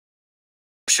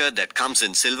Dishwasher that comes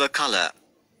in silver color.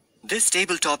 This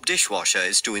tabletop dishwasher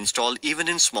is to install even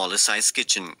in smaller size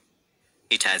kitchen.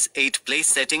 It has 8 place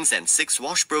settings and 6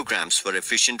 wash programs for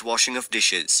efficient washing of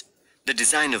dishes. The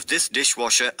design of this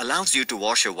dishwasher allows you to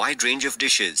wash a wide range of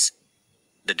dishes.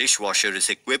 The dishwasher is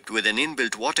equipped with an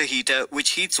inbuilt water heater which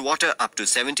heats water up to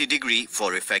 70 degrees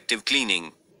for effective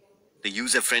cleaning. The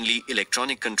user-friendly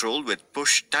electronic control with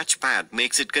push touchpad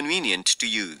makes it convenient to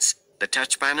use. The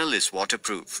touch panel is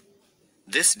waterproof.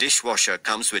 This dishwasher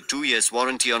comes with 2 years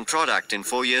warranty on product and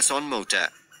 4 years on motor.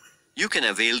 You can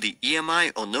avail the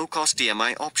EMI or no-cost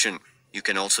EMI option. You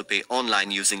can also pay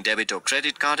online using debit or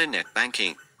credit card and net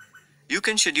banking. You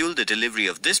can schedule the delivery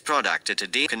of this product at a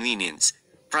day's convenience.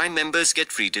 Prime members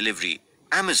get free delivery.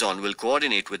 Amazon will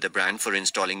coordinate with the brand for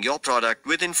installing your product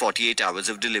within 48 hours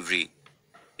of delivery.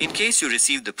 In case you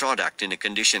receive the product in a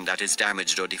condition that is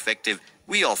damaged or defective,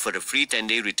 we offer a free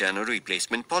 10-day return or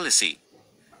replacement policy.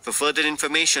 For further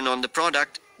information on the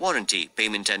product, warranty,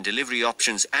 payment and delivery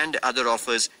options and other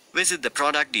offers, visit the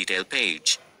product detail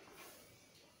page.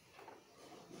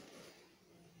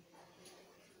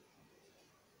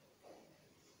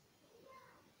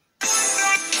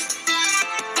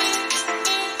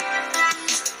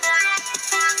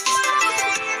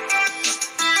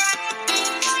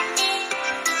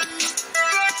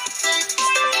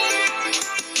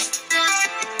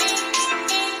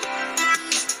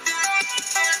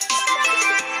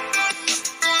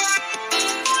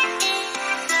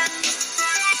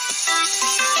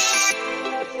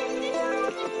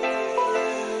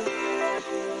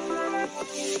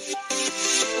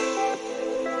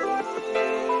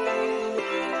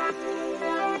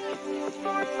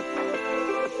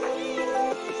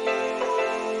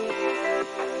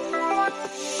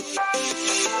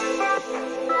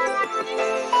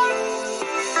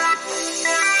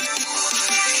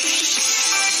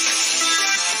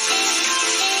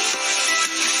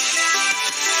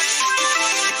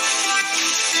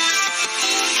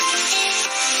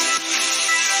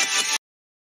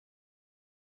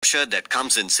 That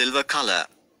comes in silver color.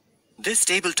 This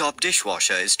tabletop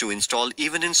dishwasher is to install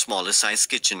even in smaller size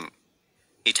kitchen.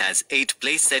 It has 8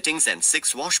 place settings and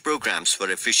 6 wash programs for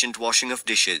efficient washing of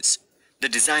dishes. The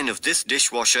design of this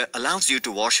dishwasher allows you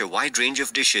to wash a wide range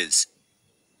of dishes.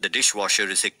 The dishwasher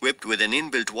is equipped with an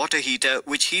inbuilt water heater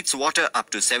which heats water up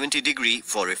to 70 degrees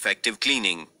for effective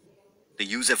cleaning. The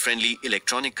user-friendly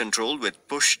electronic control with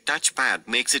push touchpad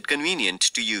makes it convenient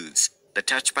to use. The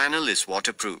touch panel is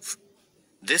waterproof.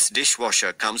 This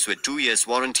dishwasher comes with 2 years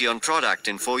warranty on product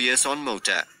and 4 years on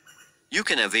motor. You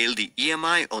can avail the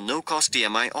EMI or no-cost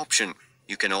EMI option.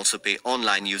 You can also pay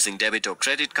online using debit or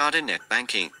credit card and net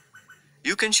banking.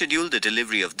 You can schedule the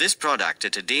delivery of this product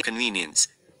at a day's convenience.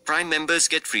 Prime members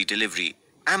get free delivery.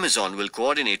 Amazon will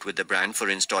coordinate with the brand for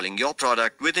installing your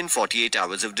product within 48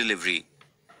 hours of delivery.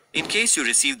 In case you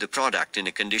receive the product in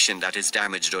a condition that is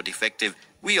damaged or defective,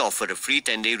 we offer a free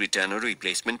 10-day return or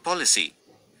replacement policy.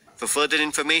 For further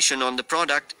information on the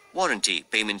product, warranty,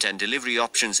 payment and delivery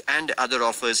options and other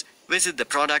offers, visit the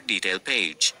product detail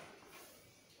page.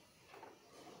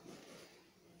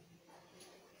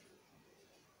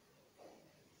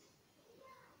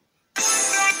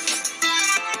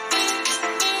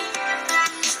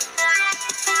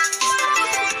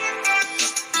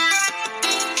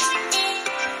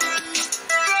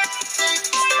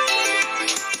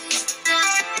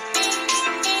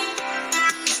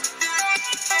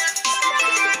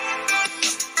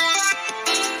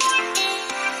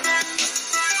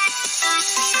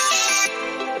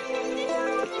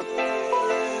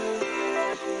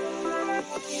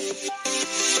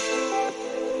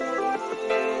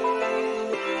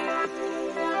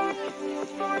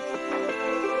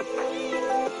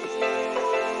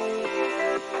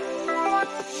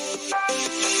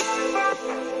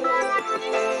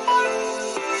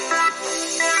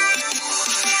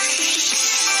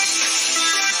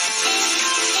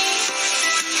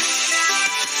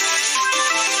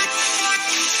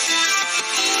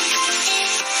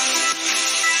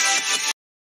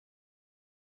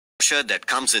 That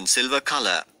comes in silver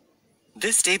color.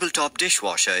 This tabletop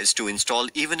dishwasher is to install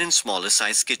even in smaller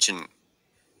size kitchen.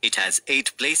 It has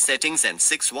 8 place settings and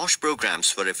 6 wash programs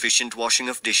for efficient washing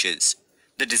of dishes.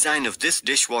 The design of this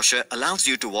dishwasher allows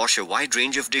you to wash a wide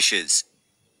range of dishes.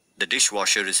 The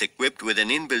dishwasher is equipped with an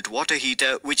inbuilt water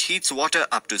heater which heats water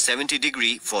up to 70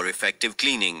 degrees for effective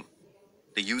cleaning.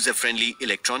 The user-friendly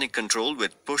electronic control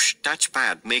with push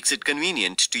touchpad makes it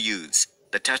convenient to use.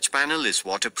 The touch panel is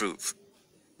waterproof.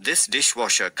 This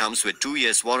dishwasher comes with 2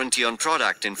 years warranty on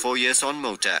product and 4 years on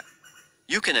motor.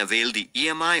 You can avail the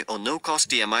EMI or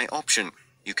no-cost EMI option.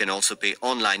 You can also pay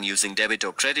online using debit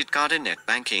or credit card and net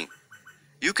banking.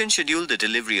 You can schedule the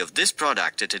delivery of this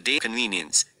product at a day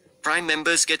convenience. Prime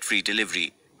members get free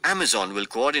delivery. Amazon will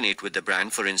coordinate with the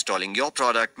brand for installing your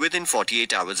product within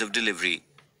 48 hours of delivery.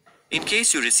 In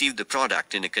case you receive the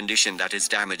product in a condition that is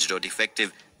damaged or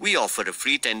defective, we offer a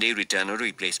free 10-day return or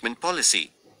replacement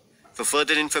policy. For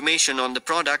further information on the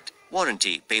product,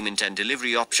 warranty, payment and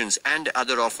delivery options and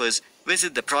other offers,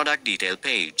 visit the product detail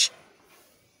page.